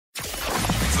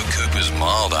Cooper's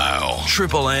Mild Ale.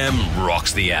 Triple M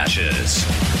rocks the Ashes.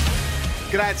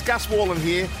 G'day, it's Gus Wallen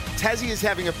here. Tassie is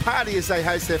having a party as they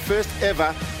host their first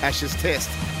ever Ashes test.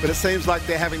 But it seems like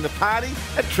they're having the party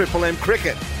at Triple M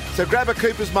Cricket. So grab a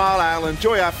Cooper's Mild Ale and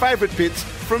enjoy our favourite bits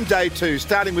from day two,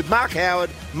 starting with Mark Howard,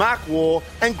 Mark Waugh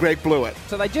and Greg Blewett.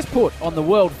 So they just put on the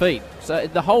world feed, so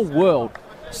the whole world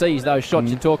sees those shots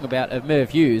you're talking about of Merv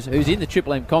Hughes, who's in the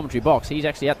Triple M commentary box. He's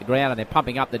actually at the ground and they're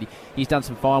pumping up that he's done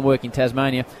some fine work in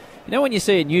Tasmania. You know when you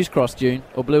see a news cross, June,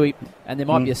 or Bluey, and there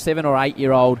might be a 7 or 8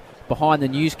 year old behind the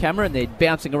news camera and they're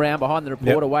bouncing around behind the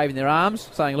reporter waving their arms,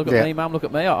 saying, look at me, Mum, look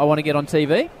at me, I want to get on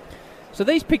TV. So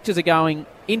these pictures are going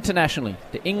internationally,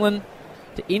 to England,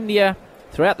 to India,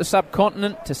 throughout the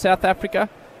subcontinent, to South Africa.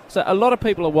 So a lot of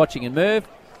people are watching, and Merv,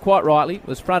 quite rightly,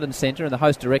 was front and centre, and the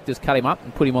host directors cut him up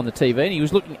and put him on the TV, and he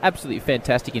was looking absolutely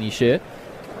fantastic in his shirt.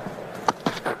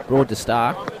 Broad to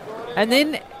star. And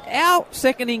then our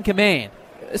second in command,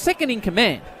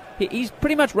 he's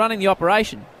pretty much running the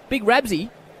operation. Big Rabsy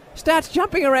starts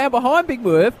jumping around behind Big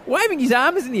Merv, waving his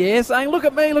arms in the air, saying, look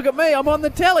at me, I'm on the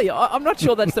telly. I'm not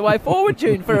sure that's the way forward,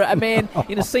 June, for a man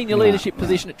in a senior leadership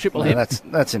position at Triple M.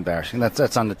 That's embarrassing.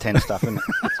 That's under 10 stuff, isn't it?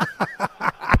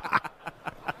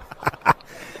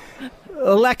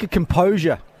 A lack of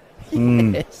composure.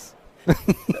 Yes.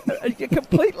 A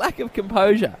complete lack of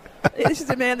composure. This is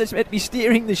a man that's meant to be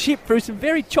steering the ship through some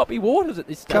very choppy waters at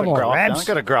this stage. Come on, Rabs.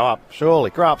 Got to grow up,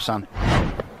 surely. Grow up, son.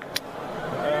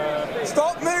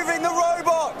 Stop moving the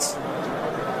robot!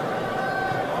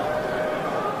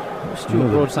 Stuart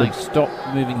Broad saying stop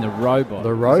moving the robot.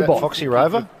 The robot. Is that Foxy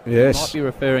Rover? Yes. Might be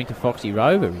referring to Foxy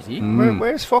Rover, is he?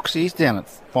 Where's Foxy? He's down at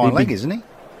fine leg, isn't he?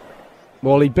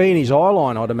 Well, he'd be in his eye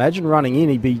line, I'd imagine. Running in,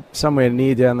 he'd be somewhere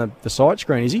near down the sight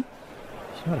screen, is he?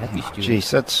 Jeez,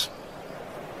 that's...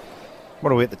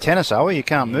 What are we at the tennis, are we? You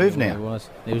can't move now.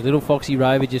 There was little Foxy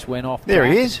Rover just went off. There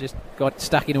he is. Just got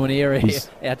stuck into an area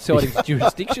outside his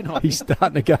jurisdiction. He's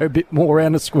starting to go a bit more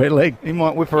around the square leg. He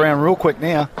might whip around real quick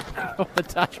now. Off the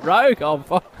touch rogue, old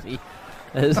Foxy.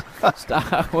 As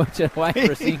Star watching away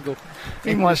for a single.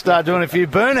 He might start doing a few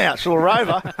burnouts, little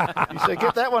Rover. So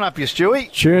get that one up, you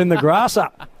Stewie. Churn the grass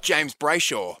up. James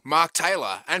Brayshaw, Mark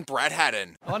Taylor and Brad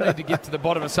Haddon. I need to get to the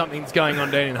bottom of something that's going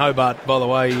on down in Hobart, by the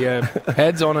way.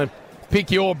 Hads, I want to pick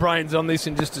your brains on this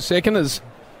in just a second, as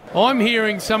I'm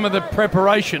hearing some of the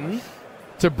preparation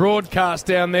to broadcast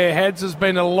down there, Hads, has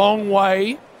been a long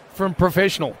way from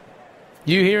professional.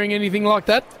 You hearing anything like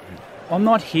that? I'm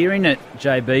not hearing it,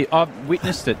 JB. I've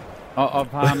witnessed it.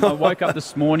 I woke up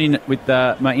this morning with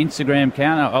my Instagram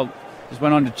account. I just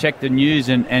went on to check the news,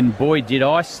 and boy, did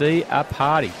I see a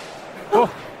party.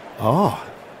 Oh,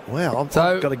 well,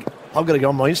 I've got to go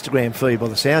on my Instagram feed by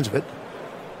the sounds of it.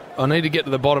 I need to get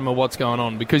to the bottom of what's going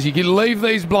on, because you can leave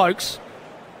these blokes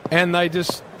and they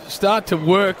just start to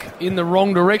work in the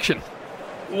wrong direction.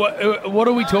 What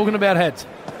are we talking about, Hads?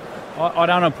 I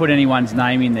don't want to put anyone's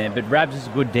name in there, but Rabs is a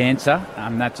good dancer,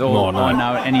 and that's all I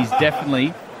know. And he's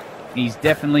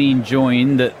definitely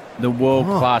enjoying the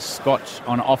world-class scotch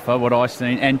on offer, what I've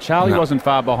seen. And Charlie wasn't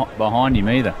far behind him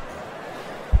either.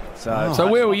 So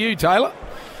where were you, Taylor?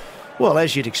 Well,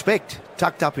 as you'd expect,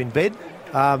 tucked up in bed,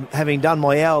 having done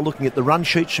my hour looking at the run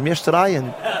sheets from yesterday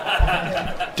and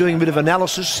doing a bit of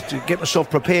analysis to get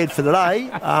myself prepared for the day.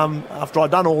 After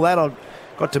I'd done all that, I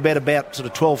got to bed about sort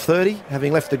of 12:30,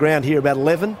 having left the ground here about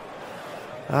 11.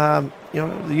 The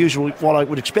usual what I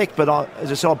would expect, but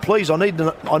as I said, I'm pleased. I need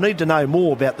to know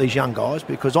more about these young guys,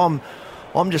 because I'm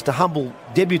just a humble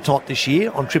debutant this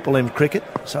year on Triple M cricket,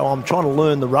 so I'm trying to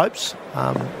learn the ropes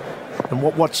and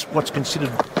what's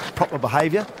considered proper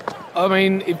behaviour. I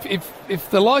mean, if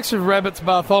the likes of Rabbits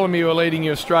Bartholomew are leading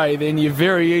you astray, then you're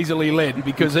very easily led,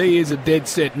 because he is a dead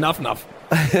set nuff.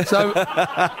 So,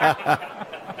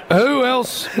 who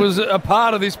else was a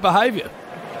part of this behaviour?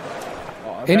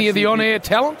 Any of the on-air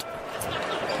talent?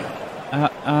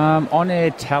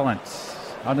 On-air talent.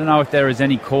 I don't know if there is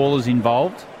any callers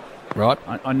involved. Right.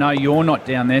 I know you're not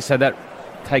down there, so that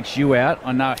takes you out.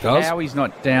 I know Howie's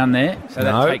not down there, so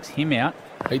that takes him out.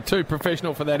 He's too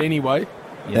professional for that anyway.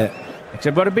 Yeah. So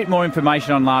I've got a bit more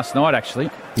information on last night, actually.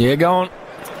 Yeah, go on.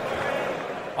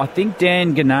 I think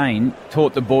Dan Ganane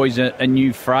taught the boys a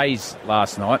new phrase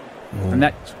last night, and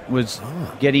that was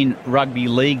getting rugby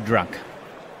league drunk.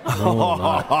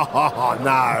 Oh,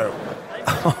 no.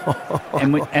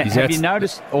 And have you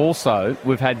noticed also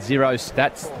we've had 0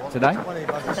 stats today?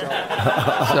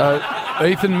 So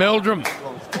Ethan Meldrum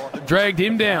dragged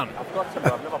him down.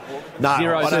 No,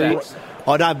 0 stats.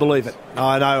 I don't believe it.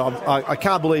 I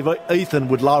can't believe Ethan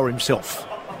would lower himself.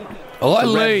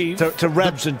 Well, to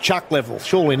Rabs and Chuck level.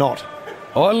 Surely not.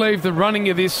 I leave the running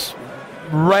of this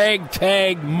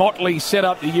ragtag motley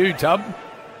setup to you, Tub.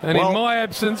 And Well- in my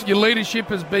absence, your leadership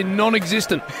has been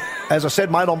non-existent. As I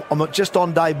said, mate, I'm just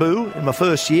on debut in my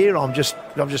first year. I'm just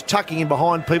tucking in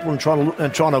behind people and trying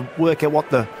to work out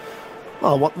what are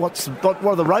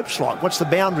the ropes like? What's the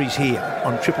boundaries here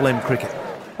on Triple M cricket?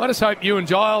 I just hope you and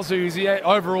Giles, who's the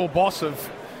overall boss of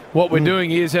what we're doing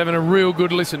here, is having a real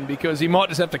good listen, because he might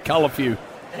just have to cull a few.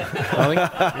 I think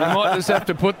he might just have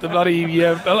to put the bloody...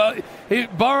 he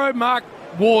borrowed Mark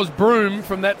Waugh's broom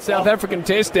from that South African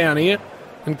test down here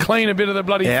and clean a bit of the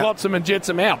bloody flotsam and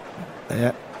jetsam out.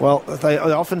 Yeah. Well, they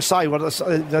often say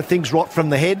things rot from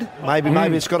the head.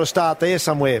 Maybe it's got to start there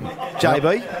somewhere,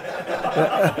 JB.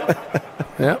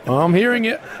 Yeah, I'm hearing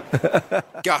it.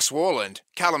 Gus Warland,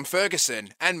 Callum Ferguson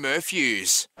and Murph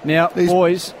Hughes. Now,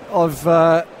 boys,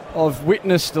 I've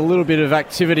witnessed a little bit of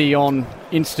activity on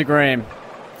Instagram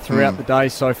throughout the day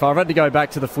so far. I've had to go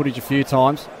back to the footage a few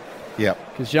times. Yep.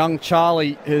 Because young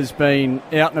Charlie has been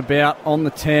out and about on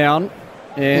the town,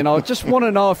 and I just want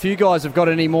to know if you guys have got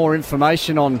any more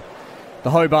information on the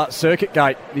Hobart Circuit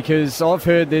Gate, because I've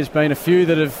heard there's been a few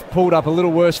that have pulled up a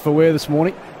little worse for wear this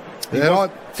morning. Yeah,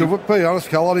 to be honest,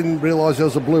 Cole, I didn't realise there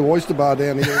was a Blue Oyster Bar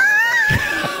down here.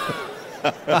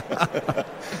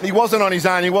 He wasn't on his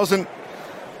own. He wasn't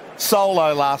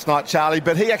solo last night, Charlie,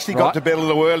 but he actually got to bed a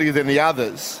little earlier than the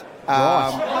others.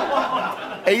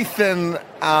 Ethan,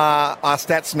 our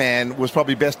stats man, was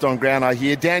probably best on ground, I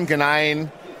hear. Dan Ganane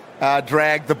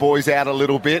dragged the boys out a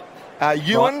little bit.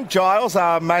 Ewan Giles,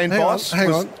 our main boss.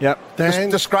 Hang on. Yep. Dan,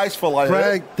 disgraceful, I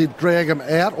heard. Did drag him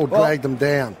out or drag them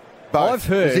down? Both. I've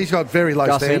heard... 'Cause he's got very low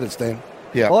Gussie, standards, Dan.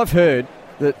 Yeah. I've heard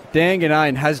that Dan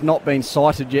Ganane has not been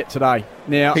sighted yet today.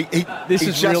 Now, this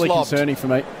is really concerning for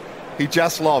me. He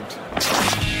just lobbed.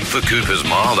 For Cooper's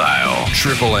Mild Ale,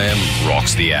 Triple M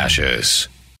rocks the Ashes.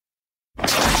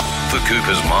 For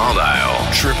Cooper's Mild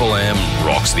Ale, Triple M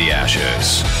rocks the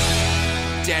Ashes.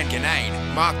 Dan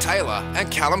Ganane, Mark Taylor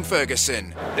and Callum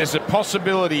Ferguson. There's a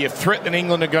possibility a threat that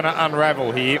England are going to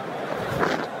unravel here.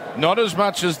 Not as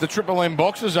much as the Triple M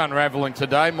box is unravelling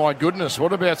today. My goodness,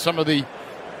 what about some of the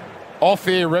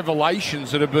off-air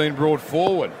revelations that have been brought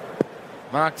forward?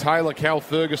 Mark Taylor, Cal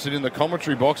Ferguson in the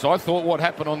commentary box. I thought what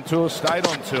happened on tour stayed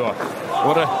on tour.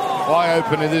 What a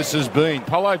eye-opener this has been.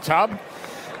 Polo Tub?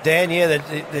 Dan,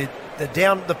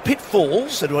 the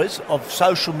pitfalls, it was, of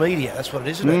social media. That's what it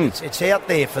is, isn't it? It's out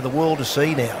there for the world to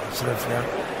see now. Sort of,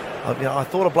 I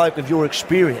thought a bloke of your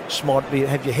experience might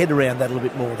have your head around that a little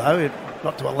bit more, though,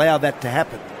 not to allow that to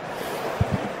happen.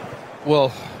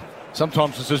 Well,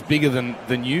 sometimes it's just bigger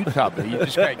than you, Tub. You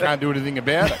just can't do anything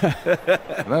about it.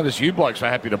 I notice you blokes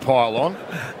are happy to pile on.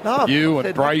 No, you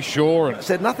and Brayshaw and... I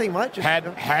said nothing, mate. Just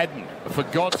Haddon. For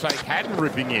God's sake, Haddon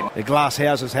ripping in. The glass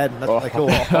houses Haddon, that's what they call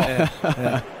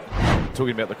it.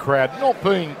 Talking about the crowd not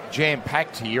being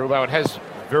jam-packed here, although it has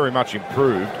very much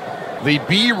improved. The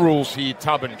beer rules here,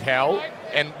 Tub and Cal,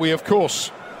 and we, of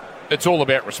course, it's all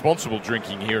about responsible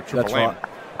drinking here at Triple M. Right.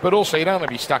 But also, you don't want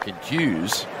to be stuck in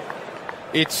queues.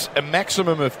 It's a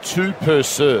maximum of 2 per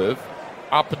serve,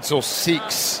 up until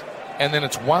 6, and then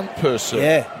it's 1 per serve.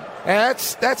 Yeah. And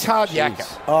that's hard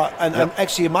yakka. And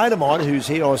actually, a mate of mine who's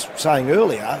here, I was saying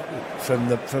earlier, from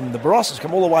the Barossa,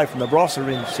 come all the way from the Barossa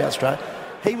in South Australia,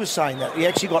 he was saying that he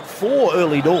actually got 4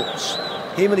 early doors.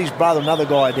 Him and his brother, another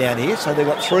guy down here, so they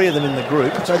got 3 of them in the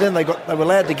group. So then they were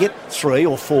allowed to get 3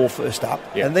 or 4 first up,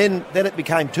 and then it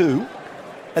became 2,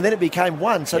 and then it became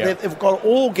 1. So they've got to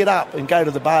all get up and go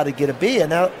to the bar to get a beer.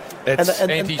 Now, it's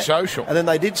antisocial. And then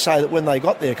they did say that when they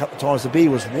got there a couple of times, the beer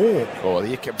was warm.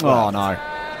 Oh, no.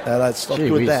 That's not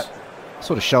good, that. What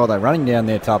sort of show are they running down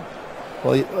there, Tub?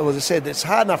 Well, as I said, it's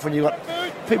hard enough when you've got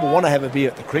people want to have a beer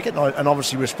at the cricket, and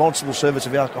obviously responsible service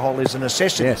of alcohol is a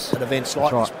necessity at events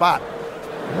like this. But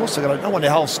you've also got no one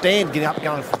the whole stand getting up and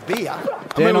going for beer.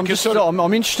 Dan,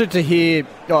 I'm interested to hear,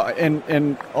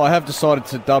 and I have decided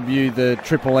to dub you the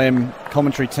Triple M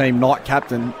commentary team night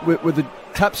captain. Were the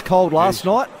taps cold last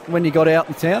night when you got out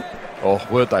in town? Oh,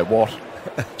 weren't they what?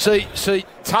 see,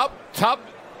 Tub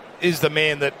is the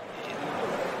man that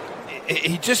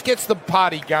he just gets the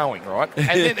party going, right?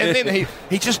 And then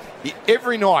he just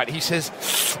every night he says,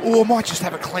 "Oh, I might just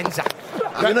have a cleanser."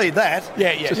 You need that.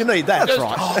 Yeah. You need that. That's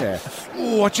right.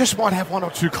 I just might have 1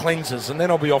 or 2 cleansers, and then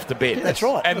I'll be off to bed. Yeah, that's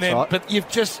right. But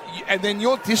then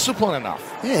you're disciplined enough.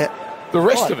 Yeah. The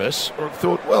rest of us have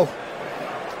thought, well,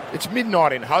 it's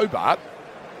midnight in Hobart.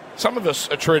 Some of us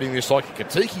are treating this like a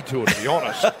Katiki tour, to be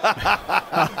honest.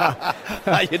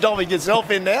 You're diving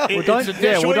yourself in now. Well, don't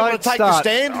you want to take the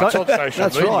stand?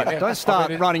 That's right. Don't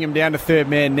start running him down to third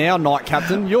man now, Night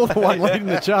Captain. You're the one leading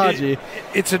the charge here.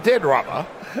 It's a dead rubber.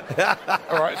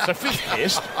 All right, it's a fifth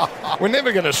test. We're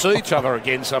never going to see each other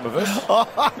again, some of us.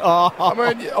 I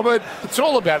mean, it's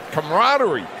all about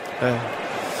camaraderie.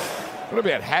 What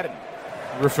about Haddon?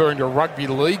 Referring to rugby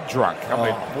league drunk. I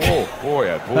mean, oh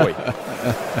boy.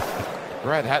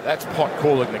 Brad, that's pot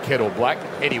calling the kettle black.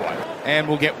 Anyway, and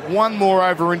we'll get one more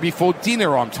over in before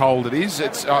dinner, I'm told it is.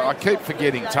 It's I keep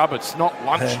forgetting, Tub. It's not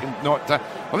lunch. I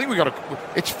think we got to.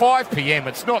 It's 5 p.m.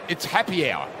 It's happy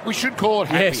hour. We should call it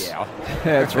happy hour.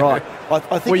 Yeah, that's right. I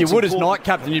think well, you would as Night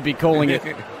Captain, you'd be calling it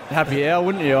happy hour,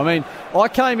 wouldn't you? I mean, I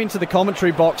came into the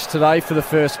commentary box today for the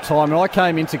first time, and I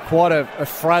came into quite a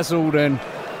frazzled and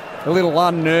a little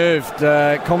unnerved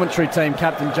commentary team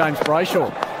captain, James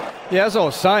Brayshaw. Yeah, as I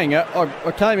was saying,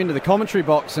 I came into the commentary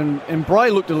box and Bray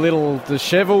looked a little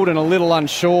dishevelled and a little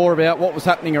unsure about what was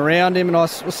happening around him. And I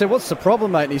said, "What's the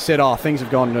problem, mate?" And he said, "Things have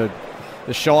gone to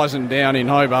the Shizen down in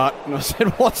Hobart." And I said,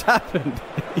 "What's happened?"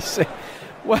 He said,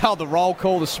 "Well, the roll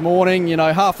call this morning,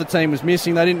 half the team was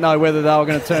missing. They didn't know whether they were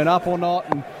going to turn up or not.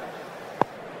 And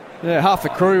half the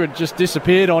crew had just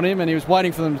disappeared on him and he was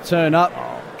waiting for them to turn up."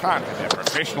 Can't have that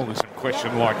professionalism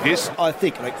question like this. I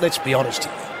think, let's be honest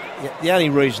here. The only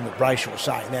reason that Brayshaw was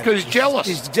saying that... Because he's jealous.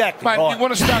 Is exactly Mate, right. you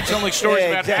want to start telling stories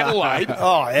about exactly.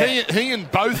 Adelaide? He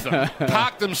and Botham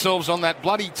parked themselves on that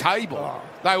bloody table.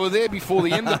 They were there before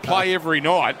the end of play every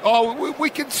night. We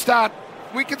could start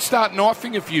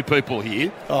knifing a few people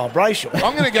here. Brayshaw.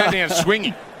 I'm going to go down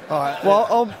swinging.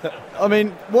 Well, I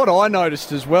mean, what I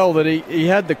noticed as well, that he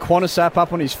had the Qantas app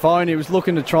up on his phone. He was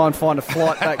looking to try and find a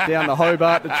flight back down to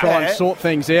Hobart to try and sort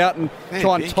things out and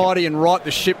try and tidy and right the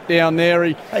ship down there.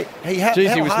 He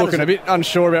was looking a bit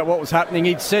unsure about what was happening.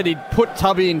 He'd said he'd put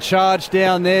Tubby in charge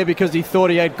down there because he thought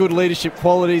he had good leadership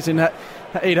qualities and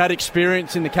he'd had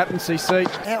experience in the captaincy seat.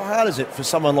 How hard is it for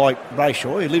someone like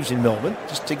Brayshaw, who lives in Melbourne,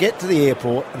 just to get to the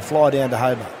airport and fly down to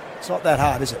Hobart? It's not that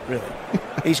hard, is it, really?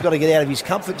 He's got to get out of his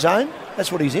comfort zone.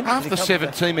 That's what he's in. Half the 7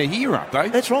 are here, aren't they?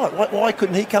 That's right. Why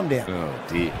couldn't he come down? Oh,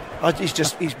 dear.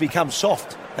 He's become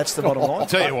soft. That's the bottom line. I'll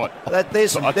tell you what.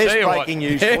 There's breaking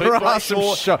news. There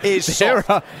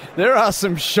are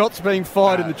some shots being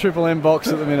fired in the Triple M box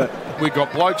at the minute. We've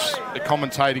got blokes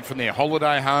commentating from their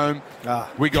holiday home.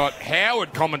 We got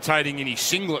Howard commentating in his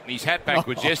singlet and his hat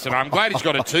backwards yesterday. I'm glad he's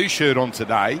got a T-shirt on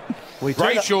today.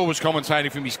 Brayshaw was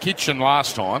commentating from his kitchen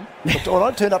last time. When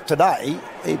I turned up today,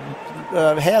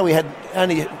 Howie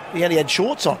only had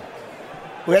shorts on.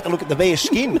 We had to look at the bare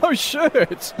skin. No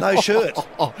shirts. No shirt.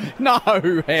 No,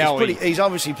 Howie. He's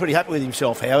obviously pretty happy with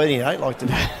himself, Howie. Like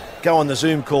to go on the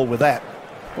Zoom call with that.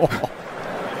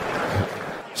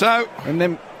 So, and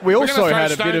then we also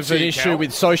had a bit of an issue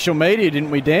with social media, didn't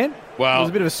we, Dan? Well, there was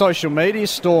a bit of a social media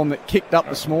storm that kicked up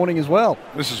this morning as well.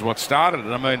 This is what started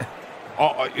it. I mean,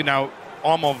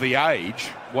 I'm of the age.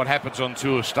 What happens on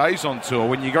tour stays on tour.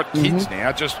 When you got kids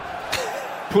now, just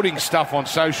putting stuff on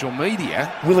social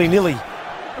media, willy-nilly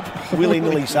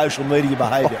social media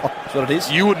behaviour. That's what it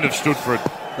is. You wouldn't have stood for it.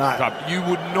 No. You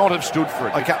would not have stood for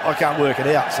it. I can't work it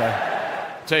out, so...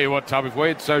 Tell you what, Tub, if we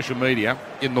had social media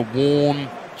in the Warne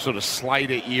sort of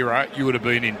Slater era, you would have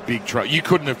been in big trouble. You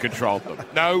couldn't have controlled them.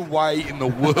 No way in the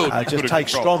world you could just have take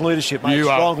strong leadership, mate. You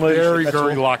strong are leadership,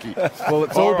 very lucky. Well,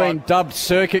 it's all been dubbed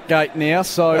Circuit Gate now,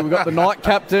 so we've got the Night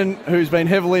Captain who's been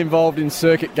heavily involved in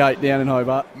Circuit Gate down in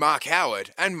Hobart. Mark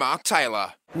Howard and Mark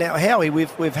Taylor. Now, Howie,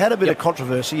 we've had a bit of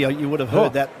controversy. You would have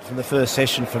heard that from the first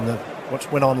session from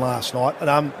what went on last night.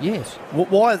 And, yes.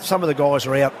 Why some of the guys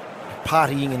are out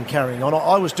partying and carrying on.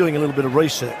 I was doing a little bit of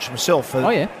research myself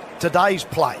for today's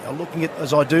play. I'm looking at,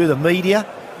 as I do, the media,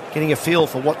 getting a feel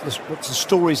for what the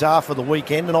stories are for the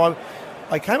weekend. And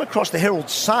I came across the Herald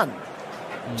Sun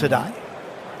today.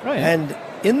 Oh, yeah. And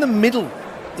in the middle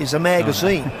is a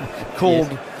magazine called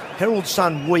Herald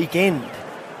Sun Weekend.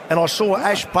 And I saw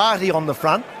Ash Barty on the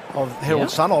front of Herald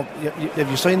Sun. Have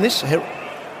you seen this?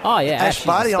 Ash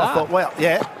Barty. I thought, wow,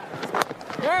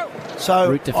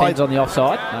 So Root defends on the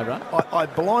offside. No run. I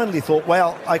blindly thought,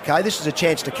 well, okay, this is a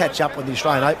chance to catch up with the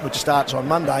Australian Open, which starts on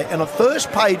Monday. And the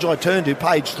first page I turned to,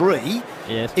 page 3,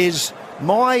 is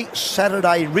My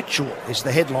Saturday Ritual is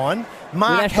the headline.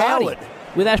 Mark Howard.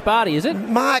 With Ash Barty, is it?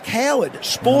 Mark Howard,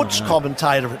 sports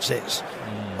commentator, it says.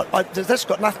 That's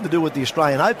got nothing to do with the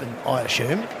Australian Open, I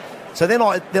assume. So then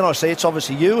I see it's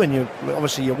obviously you and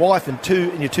your wife and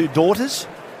your two daughters.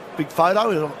 Big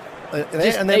photo.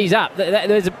 Ease up.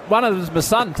 There's one of them's my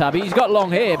son, Tubby. He's got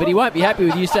long hair, but he won't be happy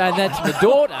with you saying that's my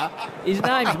daughter. His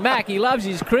name's Mac. He loves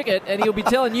his cricket, and he'll be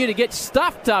telling you to get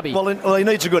stuffed, Tubby. Well, he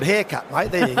needs a good haircut,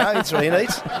 mate. There you go. That's what he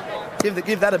needs.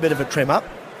 Give that a bit of a trim up.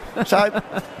 So,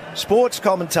 sports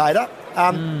commentator.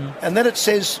 And then it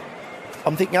says,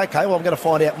 I'm thinking, okay, well, I'm going to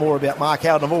find out more about Mark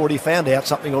Howard. I've already found out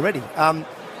something already.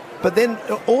 But then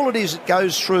all it is, it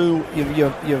goes through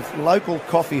your local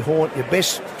coffee haunt, your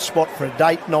best spot for a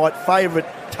date night, favourite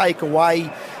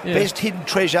takeaway, best hidden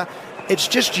treasure. It's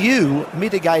just you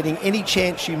mitigating any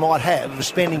chance you might have of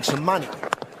spending some money.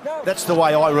 That's the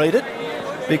way I read it.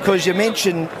 Because you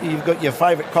mentioned you've got your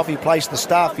favourite coffee place, the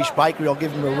Starfish Bakery. I'll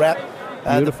give them a wrap.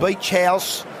 The Beach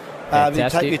House.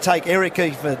 You take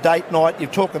Erica for date night. You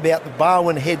talk about the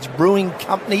Barwon Heads Brewing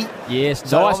Company. Yes,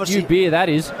 so nice new beer that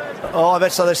is. Oh, I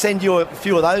bet so. They send you a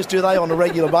few of those, do they, on a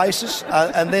regular basis?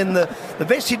 And then the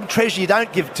best hidden treasure you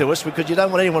don't give to us because you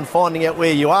don't want anyone finding out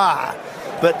where you are.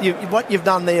 But what you've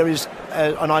done there is,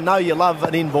 and I know you love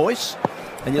an invoice,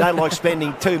 and you don't like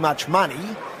spending too much money.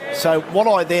 So what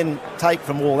I then take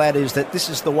from all that is that this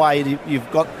is the way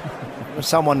you've got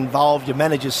someone involved. Your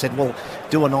manager said, well,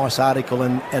 do a nice article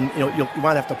and you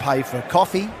won't have to pay for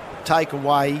coffee,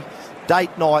 takeaway,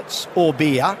 date nights or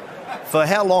beer. For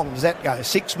how long does that go?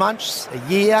 6 months? A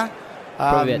year?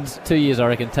 Probably about 2 years, I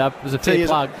reckon, Tub. It was a fair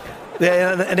plug.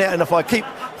 Yeah, and if I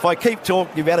keep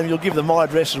talking about them, you'll give them my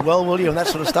address as well, will you, and that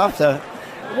sort of stuff. So,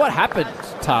 what happened,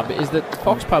 Tub, is that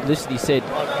Fox Publicity said,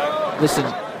 listen,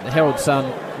 the Herald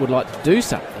Sun would like to do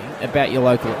something about your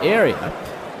local area.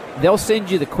 They'll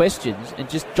send you the questions and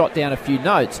just jot down a few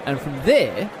notes, and from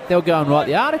there, they'll go and write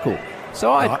the article.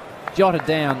 So I jotted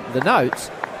down the notes,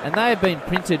 and they have been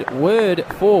printed word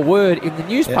for word in the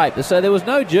newspaper. Yeah. So there was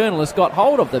no journalist got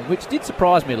hold of them, which did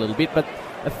surprise me a little bit. But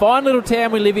a fine little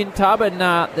town we live in, Tub, and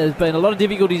there's been a lot of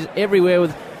difficulties everywhere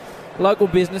with local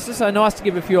businesses, so nice to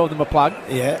give a few of them a plug.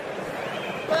 Yeah.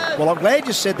 Well, I'm glad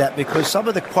you said that because some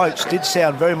of the quotes did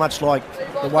sound very much like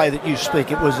the way that you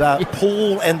speak. It was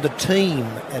Paul and the team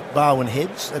at Barwon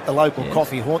Heads, at the local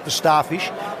coffee haunt, the Starfish.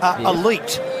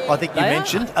 Elite, I think you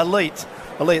mentioned. Elite.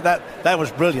 That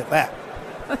was brilliant, that.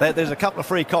 There's a couple of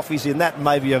free coffees in that and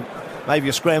maybe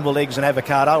a scrambled eggs and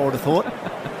avocado, I would have thought.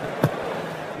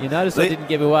 You notice I didn't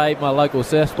give away my local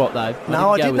surf spot, though.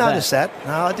 I did notice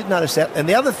that. And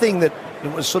the other thing that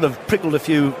was sort of prickled a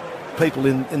few people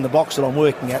in the box that I'm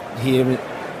working at here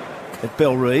at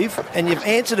Bellerive, and you've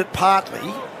answered it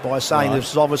partly by saying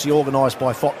this is obviously organised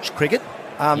by Fox Cricket.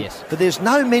 Yes. But there's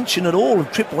no mention at all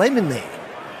of Triple M in there.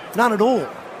 None at all.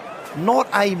 Not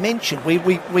a mention.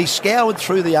 We scoured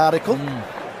through the article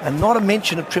and not a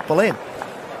mention of Triple M.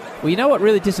 Well, you know what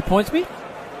really disappoints me?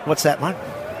 What's that, mate?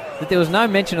 That there was no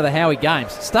mention of the Howie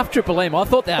Games. Stuff Triple M. I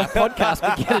thought that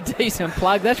podcast could get a decent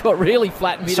plug. That's what really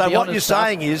flattened me, to be honest. So what you're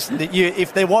saying is that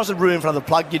if there was a room for the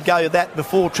plug, you'd go that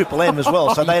before Triple M as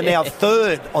well. So they're now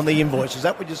third on the invoice. Is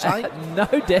that what you're saying? No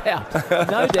doubt.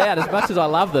 No doubt, as much as I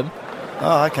love them.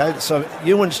 Oh, okay. So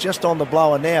Ewan's just on the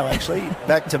blower now, actually,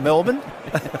 back to Melbourne.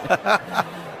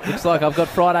 Looks like I've got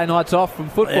Friday nights off from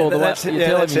football, the way you're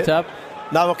telling me, Tub.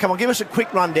 No, well, come on, give us a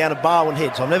quick rundown of Barwon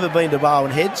Heads. I've never been to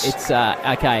Barwon Heads. It's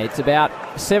it's about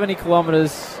 70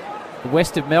 kilometres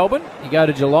west of Melbourne. You go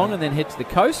to Geelong and then head to the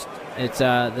coast. It's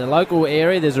the local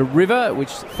area. There's a river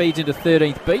which feeds into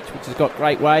 13th Beach, which has got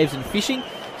great waves and fishing.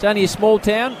 It's only a small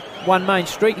town, one main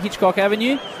street, Hitchcock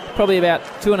Avenue. Probably about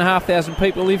 2,500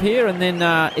 people live here, and then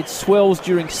it swells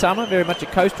during summer, very much a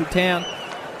coastal town,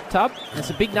 Tub. And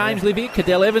some big names live here.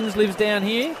 Cadell Evans lives down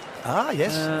here. Ah,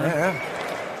 yes.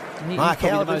 Mark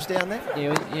Howard lives down there.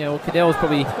 Yeah, well, Cadell's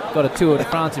probably got a Tour de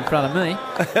France in front of me.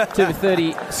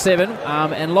 2:37,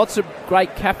 and lots of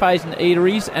great cafes and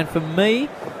eateries, and for me,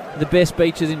 the best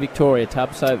beaches in Victoria,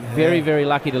 Tub. So very, very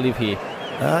lucky to live here.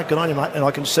 Good on you, mate. And I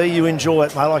can see you enjoy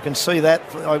it, mate. I can see that.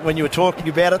 When you were talking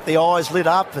about it, the eyes lit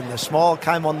up and the smile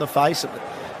came on the face.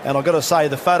 And I've got to say,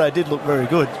 the photo did look very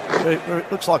good.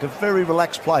 It looks like a very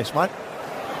relaxed place, mate.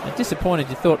 I'm disappointed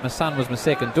you thought my son was my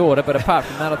second daughter, but apart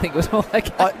from that, I think it was all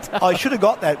okay. I should have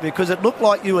got that because it looked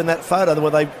like you in that photo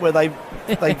where they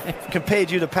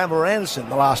compared you to Pamela Anderson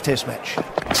the last Test match.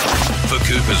 For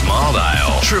Cooper's Mild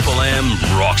Ale, Triple M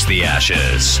rocks the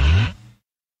Ashes.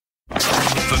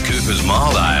 For Cooper's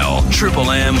Mild Ale,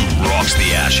 Triple M rocks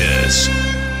the Ashes.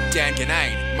 Dan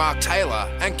Ganane, Mark Taylor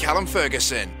and Callum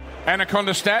Ferguson.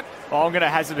 Anaconda stat? I'm going to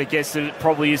hazard a guess that it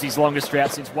probably is his longest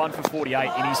drought since 1 for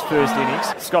 48 in his first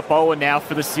innings. Scott Boland now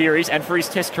for the series and for his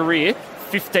Test career,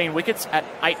 15 wickets at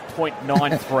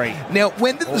 8.93. Now,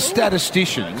 when did the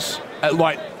statisticians,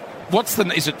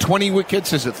 is it 20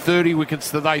 wickets? Is it 30 wickets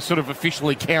that they sort of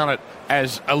officially count it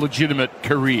as a legitimate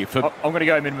career? I'm going to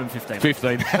go minimum 15.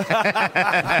 15.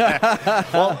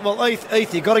 well,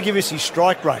 Heath, you've got to give us his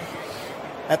strike rate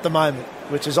at the moment,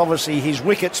 which is obviously his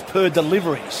wickets per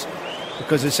deliveries.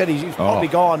 because they said he's probably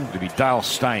gone. To be Dale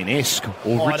Steyn-esque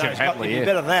or Richard Hatley. He'd be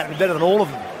better than that. He'd be better than all of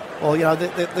them. Well, you know,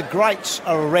 the greats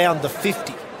are around the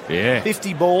 50. Yeah.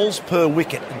 50 balls per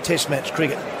wicket in Test match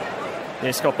cricket. Yeah,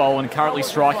 Scott Boland currently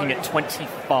striking at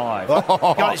 25.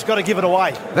 He's got to give it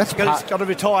away. He's got to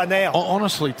retire now.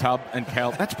 Honestly, Tub and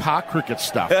Cal, that's park cricket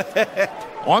stuff.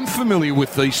 I'm familiar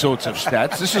with these sorts of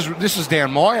stats. This is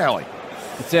down my alley.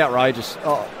 It's outrageous.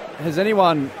 Has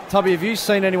anyone, Tubby, have you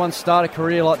seen anyone start a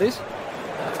career like this?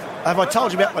 Have I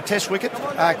told you about my Test wicket,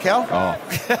 Cal?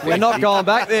 We're not going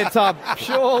back there, Tub.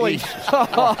 Surely.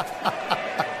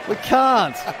 We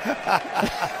can't.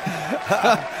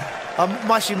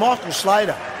 Michael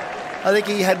Slater, I think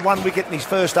he had 1 wicket in his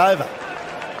first over.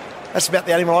 That's about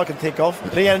the only one I can think of.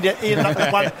 He ended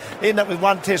up with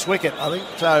one Test wicket, I think.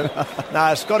 So,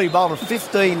 no, Scotty Boland,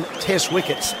 15 Test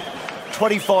wickets,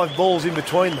 25 balls in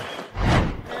between them.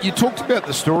 You talked about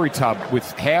the story, Tub, with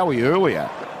Howie earlier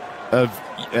of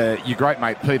your great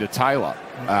mate Peter Taylor,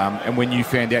 and when you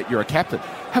found out you're a captain.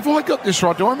 Have I got this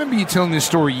right? Do I remember you telling this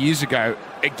story years ago,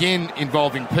 again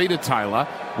involving Peter Taylor,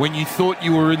 when you thought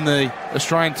you were in the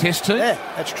Australian Test team? Yeah,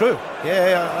 that's true.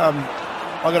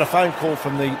 I got a phone call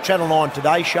from the Channel 9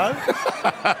 Today show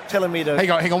telling me to...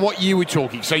 Hang on, what year are we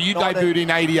talking? So you debuted in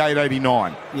 88,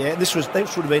 89? Yeah, this would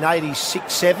have been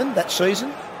 86, 7 that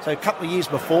season, so a couple of years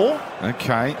before.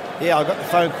 Okay. Yeah, I got the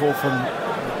phone call from,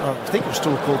 I think it was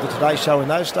still called the Today Show in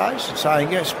those days,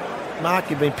 saying, yes, Mark,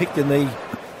 you've been picked in the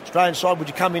Australian side, would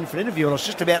you come in for an interview? And I was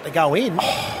just about to go in,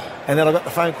 and then I got the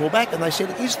phone call back, and they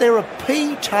said, is there a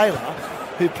P. Taylor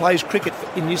who plays cricket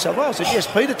in New South Wales? I said, yes,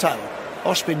 Peter Taylor,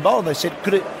 off-spin bowler. And they said,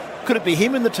 could it be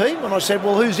him in the team? And I said,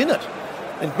 well, who's in it?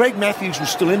 And Greg Matthews was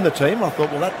still in the team. I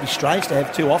thought, well, that'd be strange to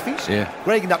have two offies. Yeah.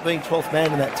 Greg ended up being 12th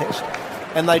man in that test.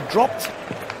 And they dropped,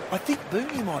 I think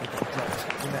Booney might have got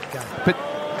dropped in that game. But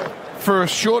for a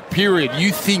short period,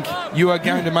 you think you are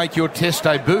going to make your test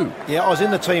debut? Yeah, I was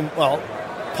in the team, well,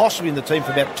 possibly in the team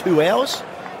for about 2 hours,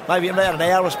 maybe about an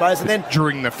hour, I suppose. And then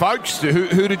during the folks,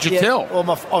 who did you tell? Well,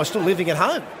 I was still living at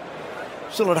home.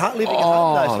 Living at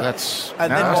home those days.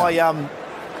 And then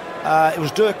it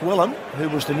was Dirk Willem, who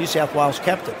was the New South Wales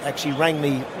captain, actually rang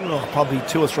me probably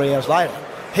 2 or 3 hours later.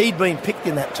 He'd been picked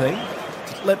in that team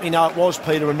to let me know it was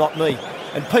Peter and not me.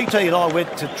 And PT and I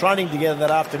went to training together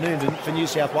that afternoon for New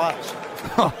South Wales.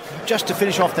 Just to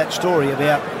finish off that story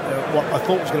about what I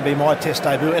thought was going to be my test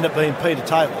debut, ended up being Peter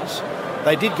Taylor's.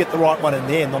 They did get the right one in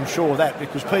the end, I'm sure of that,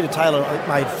 because Peter Taylor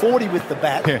made 40 with the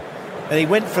bat. Yeah. And he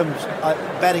went from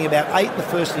batting about 8 in the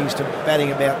first innings to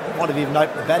batting about, might have even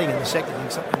opened the batting in the second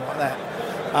innings, something like that,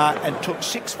 and took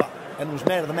 6 for, and was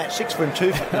man of the match, 6 for and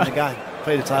 2 for in the game,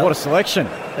 Peter Taylor. What a selection.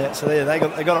 Yeah, so there, they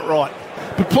got it right.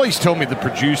 But please tell me the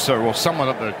producer or someone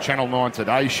at the Channel 9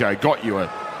 Today show got you a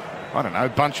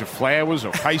bunch of flowers or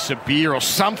a case of beer or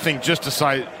something just to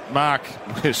say, Mark,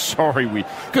 we're sorry.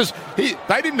 Because they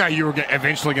didn't know you were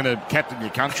eventually going to captain your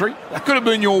country. It could have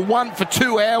been your one for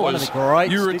 2 hours.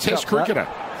 You were a test cricketer.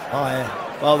 Oh,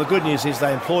 yeah. Well, the good news is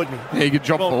they employed me. Yeah, you could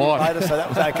job for life. Later, so that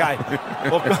was okay.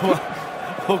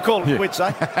 We'll call it quits,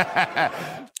 eh?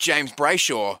 James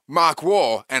Brayshaw, Mark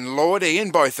Waugh and Lord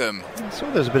Ian Botham. I saw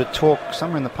there was a bit of talk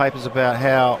somewhere in the papers about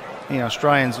how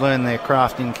Australians learn their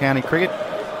craft in county cricket.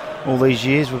 All these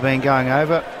years we've been going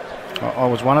over. I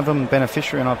was one of them,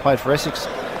 beneficiary, and I played for Essex.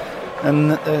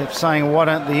 And they're saying, why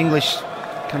don't the English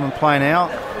come and play in our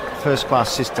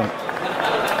first-class system?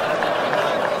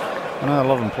 I know a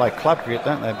lot of them play club cricket,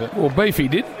 don't they? But Beefy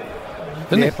did,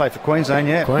 didn't he? Played for Queensland,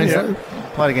 yeah. Queensland.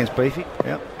 Yeah. Played against Beefy,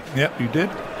 yeah. Yep, you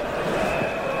did.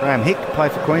 Graham Hick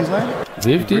played for Queensland.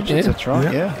 Viv did, Richards, yeah. That's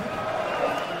right, yeah.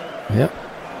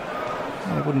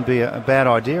 Well, it wouldn't be a bad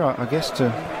idea, I guess,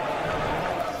 to...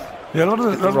 Yeah, a lot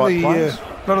of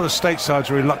the state sides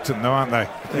are reluctant, though, aren't they?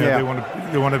 They want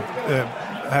to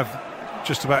have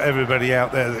just about everybody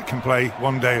out there that can play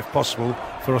one day, if possible,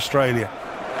 for Australia.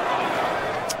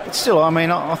 But still, I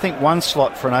mean, I think one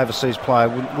slot for an overseas player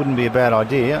wouldn't be a bad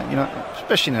idea.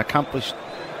 Especially an accomplished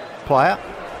player.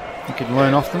 You could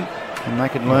learn off them, and they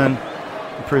could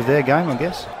improve their game, I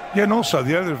guess. Yeah, and also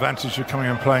the other advantage of coming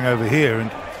and playing over here, and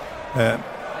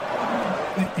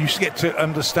you get to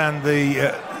understand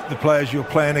the players you're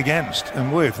playing against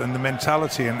and with, and the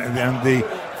mentality and the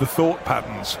thought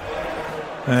patterns.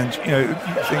 And you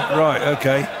think, right,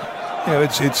 okay,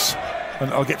 it's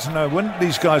and I'll get to know when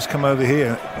these guys come over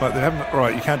here. Like, they haven't,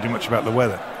 right, you can't do much about the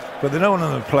weather, but they know one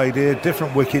of them have played here.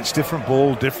 Different wickets, different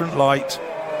ball, different light,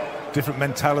 different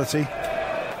mentality.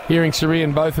 Hearing Sir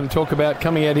Ian Botham talk about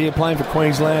coming out here, playing for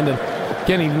Queensland, and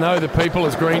getting to know the people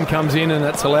as Green comes in, and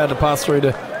that's allowed to pass through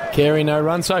to Carey, no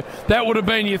run. So that would have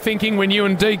been your thinking when you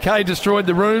and DK destroyed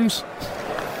the rooms?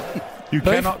 You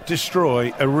cannot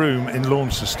destroy a room in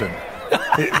Launceston.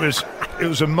 It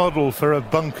was a model for a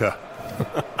bunker,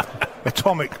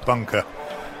 atomic bunker.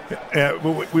 Yeah,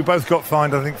 we both got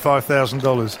fined, I think,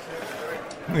 $5,000.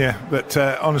 Yeah, but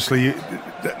honestly,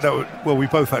 we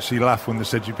both actually laughed when they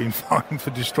said you'd been fined for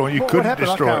destroying. You couldn't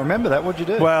destroy. I can't remember that. What'd you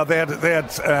do? Well, they had there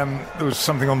was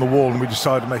something on the wall, and we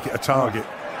decided to make it a target.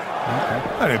 Okay.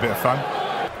 Only a bit of fun.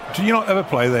 Did you not ever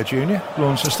play there, Junior?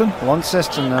 Launceston?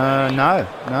 Launceston, no.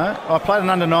 I played an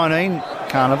under-19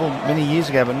 carnival many years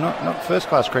ago, but not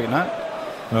first-class cricket, no.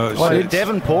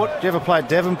 Devonport. Did you ever play at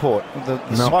Devonport?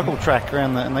 The cycle track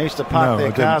around and they used to park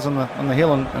their cars on the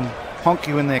hill and honk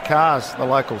you in their cars, the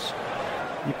locals.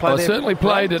 You played I certainly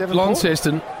played at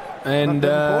Launceston, and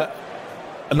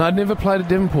I'd never played at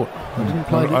Devonport. I didn't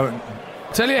play it.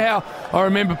 Tell you how I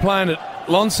remember playing at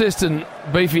Launceston,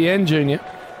 Beefy and Junior.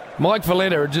 Mike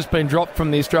Valletta had just been dropped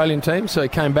from the Australian team, so he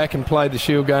came back and played the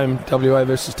Shield game, WA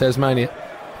versus Tasmania.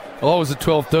 Well, I was the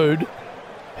 12th dude.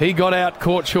 He got out,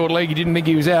 caught short leg. He didn't think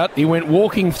he was out. He went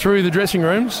walking through the dressing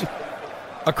rooms,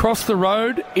 across the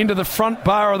road, into the front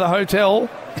bar of the hotel,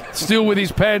 still with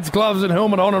his pads, gloves and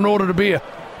helmet on, and ordered a beer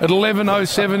at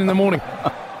 11:07 in the morning.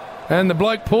 And the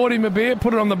bloke poured him a beer,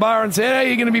 put it on the bar and said, "How are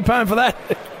you going to be paying for that?"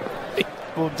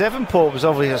 Well, Devonport was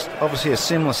obviously a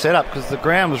similar setup because the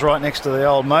ground was right next to the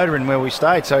old motor inn where we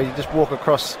stayed, so you just walk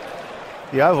across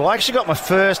the oval. I actually got my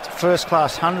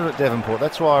first-class 100 at Devonport.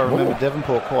 That's why I remember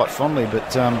Devonport quite fondly,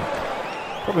 but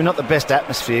probably not the best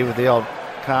atmosphere with the old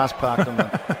cars parked on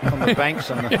the banks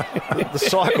and the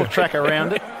cycle track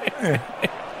around it. Yeah.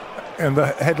 And the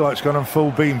headlights gone on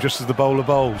full beam just as the bowler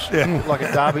bowls. Yeah. Like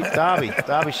a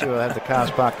Derbyshire had the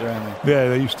cars parked around there. Yeah,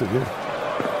 they used to,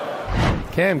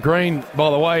 Cam Green, by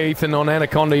the way, Ethan, on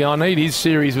Anaconda, I need his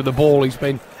series with the ball. He's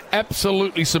been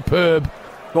absolutely superb.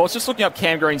 Well, I was just looking up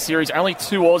Cam Green's series. Only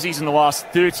 2 Aussies in the last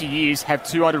 30 years have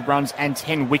 200 runs and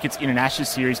 10 wickets in an Ashes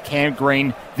series. Cam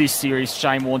Green this series,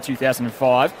 Shane Warne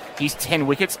 2005. He's 10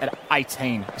 wickets at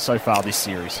 18 so far this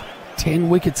series. 10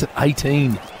 wickets at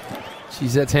 18.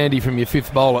 Jeez, that's handy from your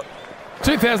fifth bowler.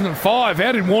 2005,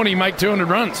 how did Warney make 200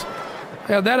 runs?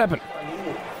 How'd that happen?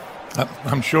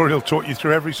 I'm sure he'll talk you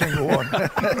through every single one.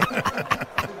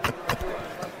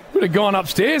 Would have gone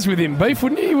upstairs with him, Beef,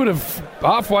 wouldn't you? You would have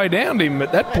halfway downed him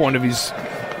at that point of his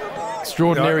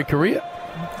extraordinary career.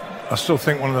 I still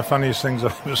think one of the funniest things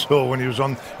I ever saw when he was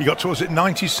on, he got to, was it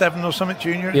 97 or something,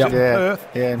 Junior? Yeah, in Perth?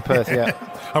 Yeah, in Perth, yeah.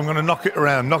 I'm going to knock it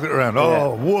around.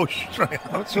 Oh, whoosh.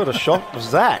 What sort of shot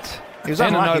was that? He was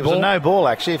unlucky. It was a no ball,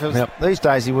 actually. If it was these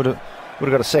days, he would have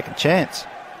got a second chance.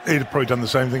 He'd have probably done the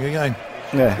same thing again.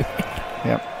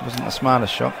 Yeah, wasn't the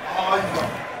smartest shot.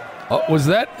 Was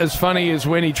that as funny as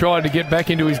when he tried to get back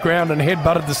into his ground and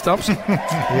headbutted the stumps?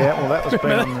 Yeah, well, that was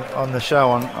been on the show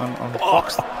on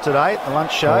Fox today, the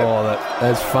lunch show. Oh,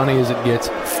 that's funny as it gets.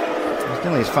 It was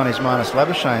nearly as funny as Marnus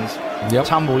Labuschagne's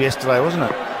tumble yesterday, wasn't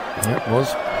it? Yeah, it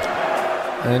was.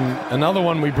 And another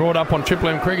one we brought up on Triple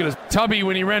M Cricket is Tubby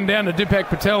when he ran down to Deepak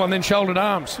Patel and then shouldered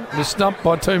arms. Was stumped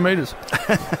by 2 metres.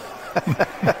 It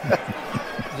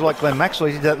was like Glenn Maxwell.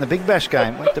 He did that in the Big Bash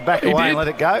game. Went to back away and let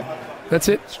it go. That's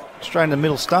it. Straight in the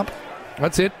middle stump.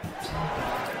 That's it.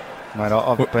 Mate,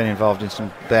 I've been involved in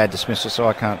some bad dismissals, so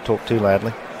I can't talk too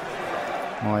loudly.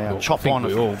 My chop on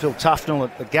of Phil Tufnell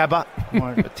at the Gabba,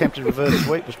 my attempted reverse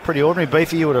sweep was pretty ordinary.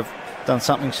 Beefy, you would have done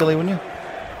something silly, wouldn't you?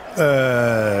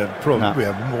 Probably,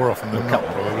 more often than not,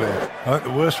 probably. I think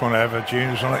the worst one I ever,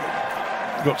 June, was when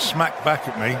I got smacked back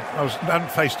at me. I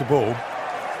hadn't faced the ball,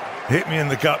 hit me in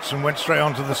the guts and went straight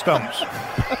onto the stumps.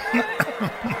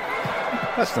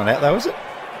 That's not out though, is it?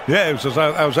 Yeah, it was.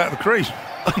 I was out of the crease.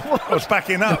 I was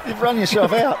backing up. You've run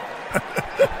yourself out.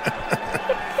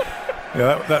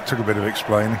 Yeah, that took a bit of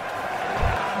explaining.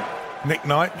 Nick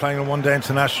Knight playing on One Day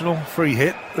International, free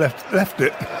hit, left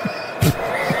it.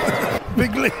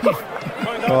 Big lead.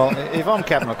 Well, if I'm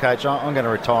captain or coach, I'm going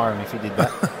to retire him if he did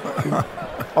that.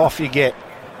 Off you get.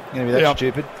 You're going to be that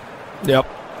stupid. Yep.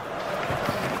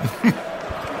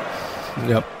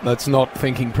 Yep, that's not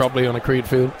thinking properly on a cricket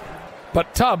field.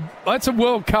 But Tub, that's a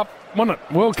World Cup, wasn't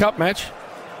it? World Cup match.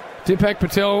 Deepak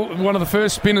Patel, one of the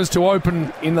first spinners to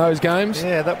open in those games.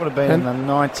 Yeah, that would have been in the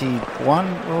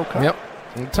 91 World Cup. Yep.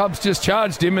 And Tubbs just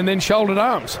charged him and then shouldered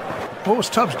arms. What was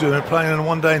Tubbs doing playing in a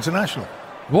One Day International?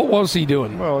 What was he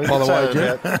doing, by the way,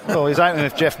 Jeff? Well, he's opening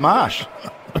with Jeff Marsh.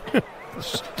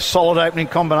 Solid opening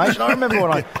combination. I remember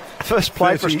when I first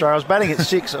played for Australia, I was batting at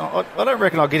 6. I don't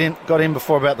reckon I got in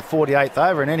before about the 48th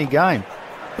over in any game.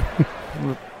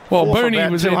 Well, Booney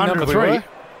was in number 3.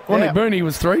 Wasn't it? Booney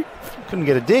was 3. Couldn't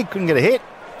get a dig, couldn't get a hit.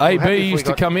 AB used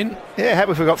to come in. Yeah,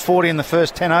 happy if we got 40 in the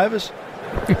first 10 overs.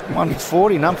 1 for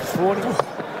 40, none for 40.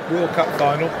 World Cup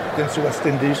final against the West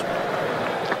Indies.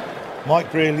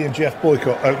 Mike Greeley and Jeff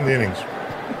Boycott opened the innings.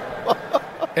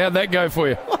 How'd that go for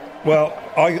you? Well,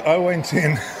 I went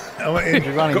in,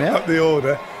 got up the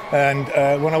order, and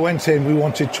when I went in, we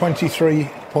wanted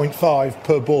 23.5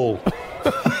 per ball.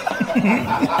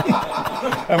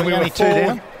 And we were only 2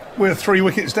 down? We were 3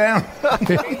 wickets down.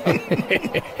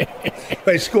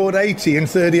 They scored 80 in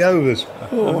 30 overs.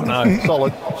 Oh, no.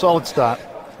 Solid start.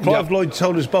 Clive Lloyd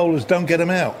told his bowlers, don't get him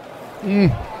out.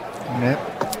 Yeah.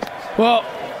 Well,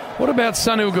 what about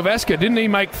Sunil Gavaskar? Didn't he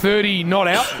make 30 not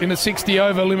out in a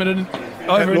 60-over limited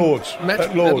over at Lords? Match?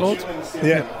 At Lords.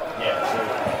 Yeah.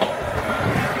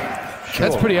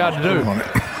 That's pretty hard to do,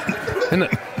 isn't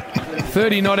it?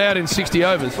 30 not out in 60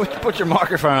 overs. Put your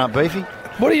microphone up, Beefy.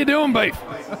 What are you doing, Beef?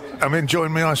 I'm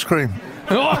enjoying my ice cream.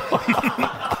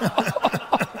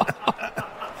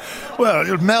 Well,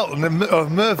 it would melt, and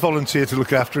Merv volunteered to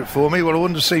look after it for me. Well, I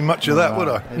wouldn't have seen much of that, would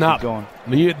I? No,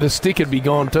 the stick would be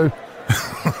gone too.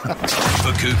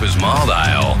 For Cooper's Mild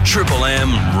Ale, Triple M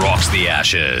rocks the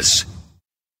Ashes.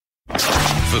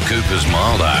 For Cooper's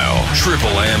Mild Ale,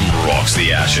 Triple M rocks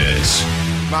the Ashes.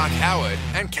 Mark Howard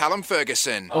and Callum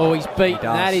Ferguson. Oh, he's beaten.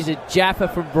 That is a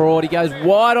japper from Broad. He goes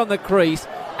wide on the crease,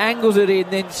 angles it in,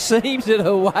 then seams it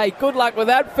away. Good luck with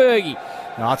that, Fergie.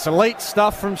 No, it's elite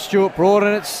stuff from Stuart Broad,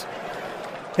 and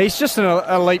he's just an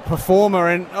elite performer,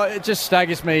 and it just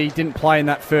staggers me he didn't play in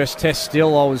that first test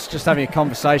still. I was just having a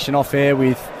conversation off air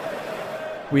with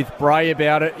Bray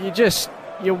about it.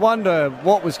 You wonder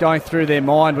what was going through their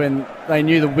mind when they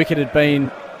knew the wicket had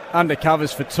been under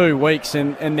covers for 2 weeks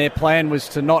and their plan was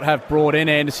to not have Broad and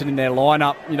Anderson in their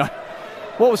lineup. You know,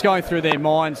 what was going through their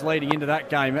minds leading into that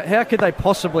game? How could they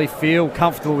possibly feel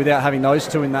comfortable without having those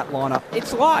two in that lineup?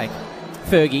 It's like,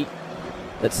 Fergie,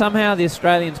 that somehow the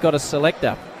Australians got a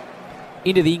selector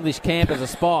into the English camp as a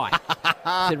spy.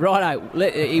 Said, righto,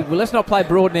 let's not play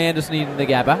Broad and Anderson in the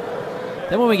Gabba.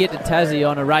 Then when we get to Tassie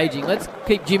on a raging, let's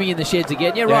keep Jimmy in the sheds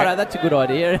again. Yeah, righto, that's a good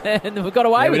idea. And we've got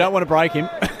away with it. We don't want to break him.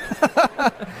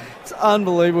 It's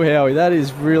unbelievable, Howie. That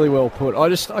is really well put.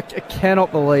 I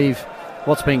cannot believe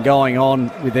what's been going on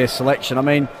with their selection. I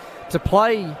mean, to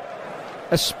play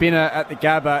a spinner at the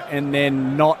Gabba and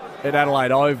then not at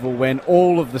Adelaide Oval when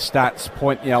all of the stats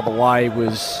point the other way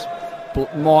was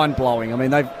mind-blowing. I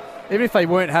mean, even if they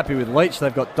weren't happy with Leach,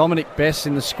 they've got Dominic Bess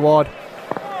in the squad.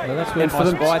 Well, that's where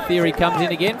my spy theory comes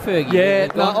in again, Fergie. Yeah,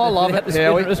 I love it,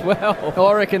 Howie. As well.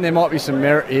 I reckon there might be some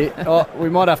merit here. We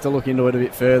might have to look into it a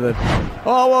bit further.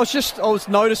 Oh, well, I was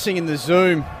noticing in the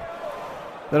Zoom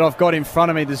that I've got in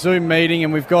front of me, the Zoom meeting,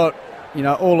 and we've got,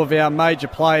 all of our major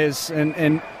players,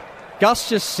 and Gus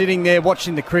just sitting there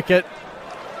watching the cricket,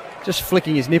 just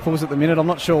flicking his nipples at the minute. I'm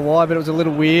not sure why, but it was a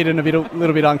little weird and a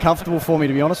little bit uncomfortable for me,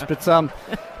 to be honest. But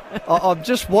I'm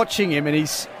just watching him,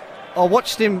 and I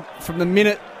watched him from the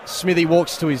minute Smithy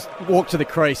walked to the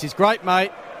crease. His great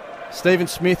mate, Stephen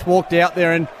Smith, walked out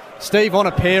there, and Steve on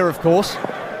a pair, of course.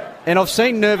 And I've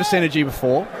seen nervous energy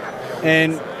before,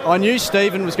 and I knew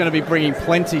Stephen was going to be bringing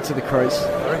plenty to the crease.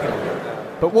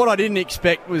 But what I didn't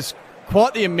expect was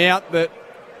quite the amount that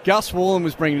Gus Wallen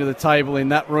was bringing to the table in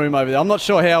that room over there. I'm not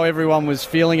sure how everyone was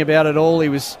feeling about it all. He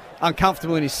was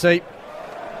uncomfortable in his seat.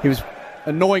 He was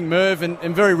annoying Merv, and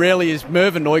very rarely is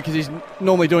Merv annoyed because he's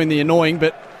normally doing the annoying,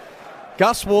 but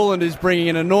Gus Wallen is bringing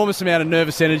an enormous amount of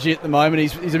nervous energy at the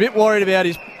moment. He's a bit worried about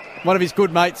one of his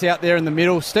good mates out there in the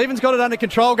middle. Stephen's got it under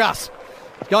control, Gus.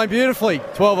 It's going beautifully.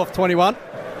 12 off 21.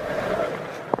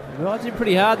 Rides in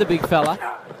pretty hard, the big fella.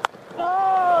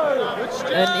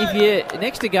 And if you're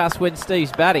next to Gus when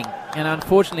Steve's batting, and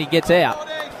unfortunately gets out.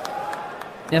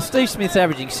 Now, Steve Smith's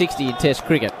averaging 60 in Test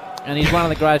cricket, and he's one of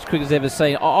the greatest cricketers ever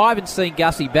seen. I haven't seen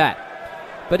Gussie bat.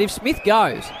 But if Smith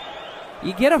goes,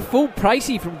 you get a full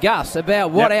précis from Gus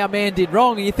about what our man did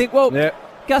wrong, and you think, well,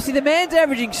 Gussie, the man's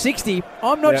averaging 60.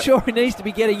 I'm not sure he needs to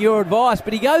be getting your advice,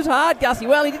 but he goes hard, Gussie.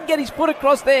 Well, he didn't get his foot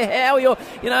across there, Howie, or,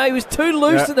 he was too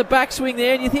loose in the backswing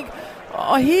there, and you think,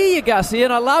 I hear you, Gussie,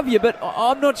 and I love you, but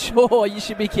I'm not sure you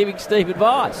should be giving Steve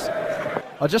advice.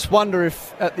 I just wonder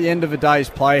if at the end of a day's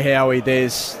play, Howie,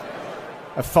 there's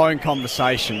a phone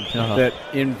conversation that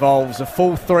involves a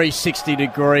full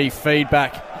 360-degree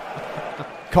feedback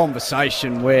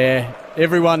conversation where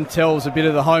everyone tells a bit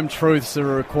of the home truths that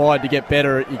are required to get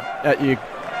better at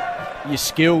your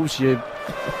skills,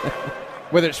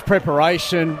 whether it's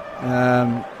preparation,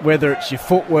 whether it's your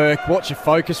footwork, what's your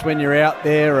focus when you're out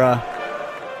there.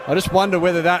 I just wonder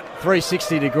whether that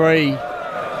 360-degree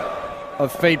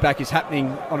of feedback is happening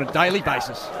on a daily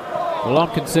basis. Well,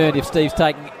 I'm concerned if Steve's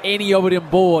taking any of it on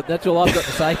board. That's all I've got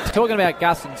to say. Talking about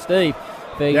Gus and Steve,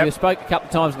 you spoke a couple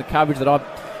of times in the coverage that I've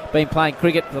been playing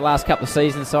cricket for the last couple of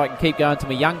seasons so I can keep going to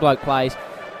my young bloke plays.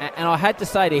 And I had to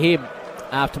say to him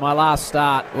after my last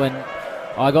start when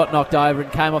I got knocked over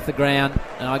and came off the ground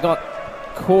and I got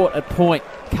caught at point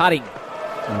cutting.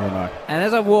 Oh, no. And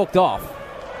as I walked off,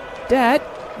 Dad,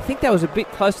 I think that was a bit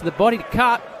close to the body to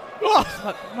cut.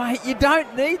 Like, mate, you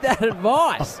don't need that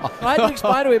advice. I had to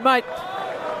explain to him, mate,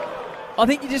 I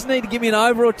think you just need to give me an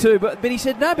over or two. But he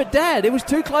said, no, but Dad, it was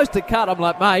too close to cut. I'm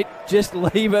like, mate, just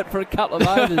leave it for a couple of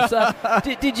overs. So,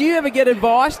 did you ever get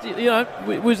advice? You know,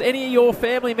 was any of your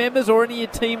family members or any of your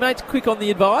teammates quick on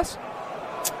the advice?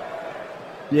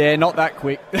 Yeah, not that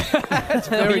quick.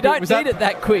 You don't need it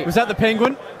that quick. Was that the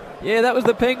Penguin? Yeah, that was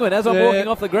the Penguin as I'm walking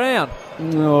off the ground.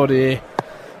 Oh, dear.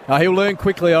 He'll learn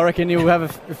quickly. I reckon he'll have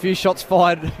a few shots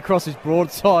fired across his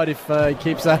broadside if he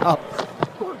keeps that up.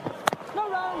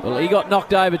 Well, he got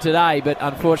knocked over today, but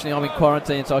unfortunately I'm in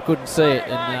quarantine, so I couldn't see it.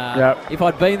 And if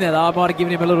I'd been there, though, I might have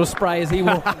given him a little spray as he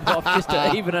walked off just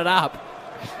to even it up.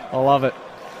 I love it.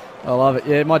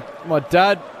 Yeah, my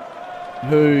dad,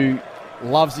 who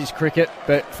loves his cricket,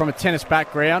 but from a tennis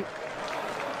background,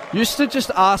 used to just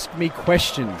ask me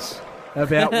questions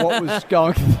about what was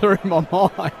going through my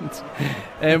mind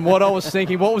and what I was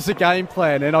thinking, what was the game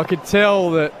plan. And I could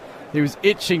tell that he was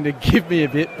itching to give me a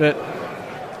bit, but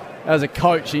as a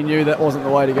coach, he knew that wasn't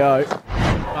the way to go.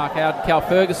 Mark Howard, Cal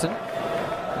Ferguson.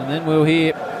 And then we'll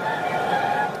hear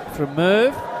from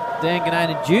Merv, Dan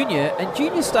Ganane Jr. And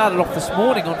Jr. started off this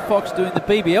morning on Fox doing the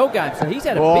BBL game, so he's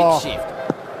had a big shift.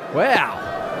 Wow.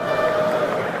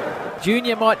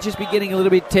 Junior might just be getting a little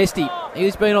bit testy.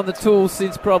 He's been on the tools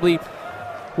since probably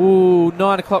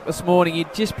 9 o'clock this morning. He's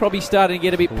just probably starting to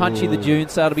get a bit punchy, the June,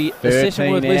 so it'll be a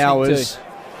session worth listening to.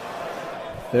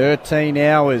 13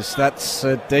 hours. That's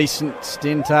a decent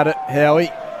stint at it, Howie.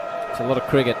 It's a lot of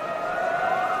cricket.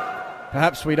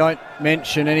 Perhaps we don't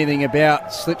mention anything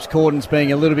about slips cordons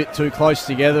being a little bit too close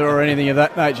together or anything of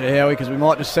that nature, Howie, because we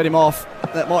might just set him off.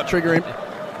 That might trigger him.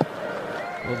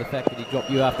 Or the fact that he dropped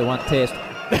you after one test.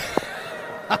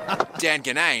 Dan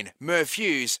Ganane, Murph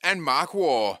Hughes and Mark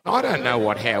Waugh. I don't know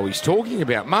what Howie's talking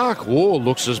about. Mark Waugh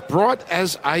looks as bright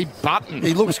as a button.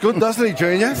 He looks good, doesn't he,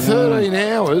 Junior? 13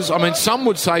 hours. I mean, some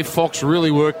would say Fox really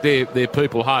worked their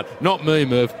people hard. Not me,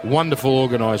 Murph. Wonderful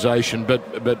organisation.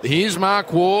 But here's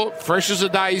Mark Waugh, fresh as a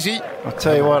daisy. I'll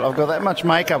tell you what, I've got that much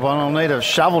makeup on, I'll need a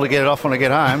shovel to get it off when I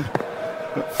get home.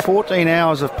 Got 14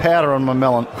 hours of powder on my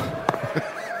melon.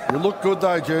 You look good,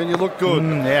 though, June. You look good.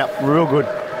 Yeah, real good.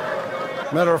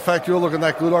 Matter of fact, you're looking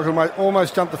that good. I can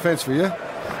almost jump the fence for you.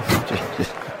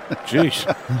 Jeez.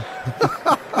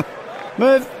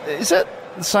 Merv, is that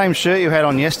the same shirt you had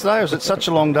on yesterday, or was it such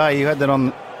a long day you had that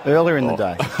on earlier in the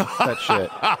day, that shirt?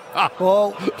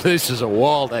 Well, this is a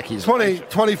wild accusation.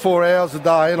 24 hours a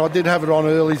day, and I did have it on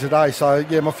early today. So,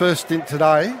 yeah, my first stint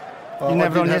today. You didn't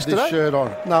have it on yesterday? This shirt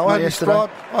on. No,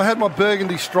 I had my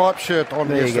burgundy striped shirt on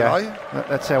there yesterday. You go.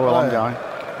 That's how well I'm going.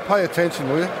 Pay attention,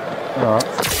 will you? All right.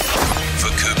 For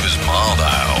Coopers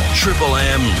Mildale, Triple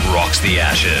M rocks the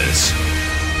Ashes.